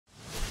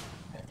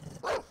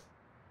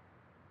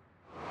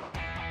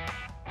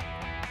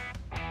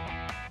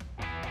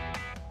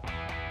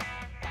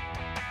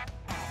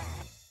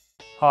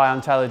Hi,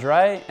 I'm Taylor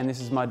Duryea, and this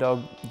is my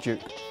dog,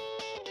 Duke.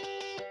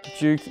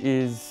 Duke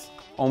is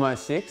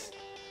almost 6,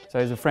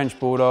 so he's a French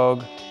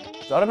Bulldog.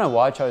 I don't know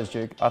why I chose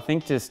Duke. I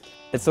think just,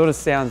 it sort of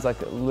sounds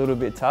like a little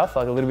bit tough,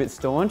 like a little bit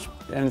staunch,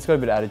 and it's got a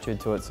bit of attitude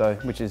to it, so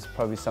which is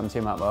probably sums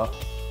him up well.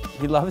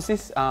 He loves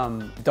this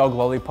dog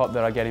lollipop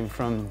that I get him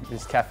from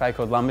this cafe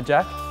called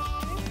Lumberjack.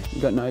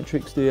 You got no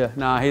tricks, do you?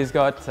 No, he's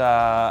got,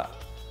 no,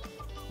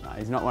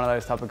 he's not one of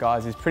those type of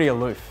guys. He's pretty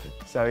aloof,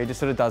 so he just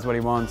sort of does what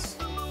he wants.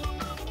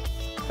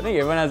 I think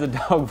everyone has a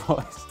dog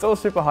voice. It's all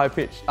super high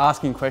pitched.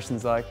 Asking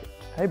questions like,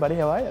 hey buddy,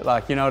 how are you?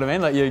 Like, you know what I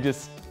mean? Like you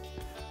just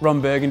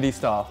Ron Burgundy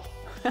style.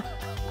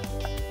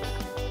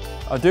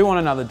 I do want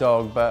another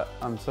dog, but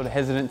I'm sort of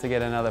hesitant to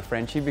get another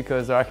Frenchie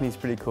because I reckon he's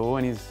pretty cool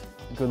and he's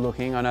good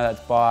looking. I know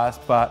that's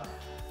biased, but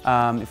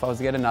if I was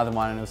to get another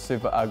one and it was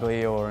super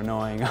ugly or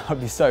annoying, I'd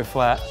be so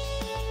flat.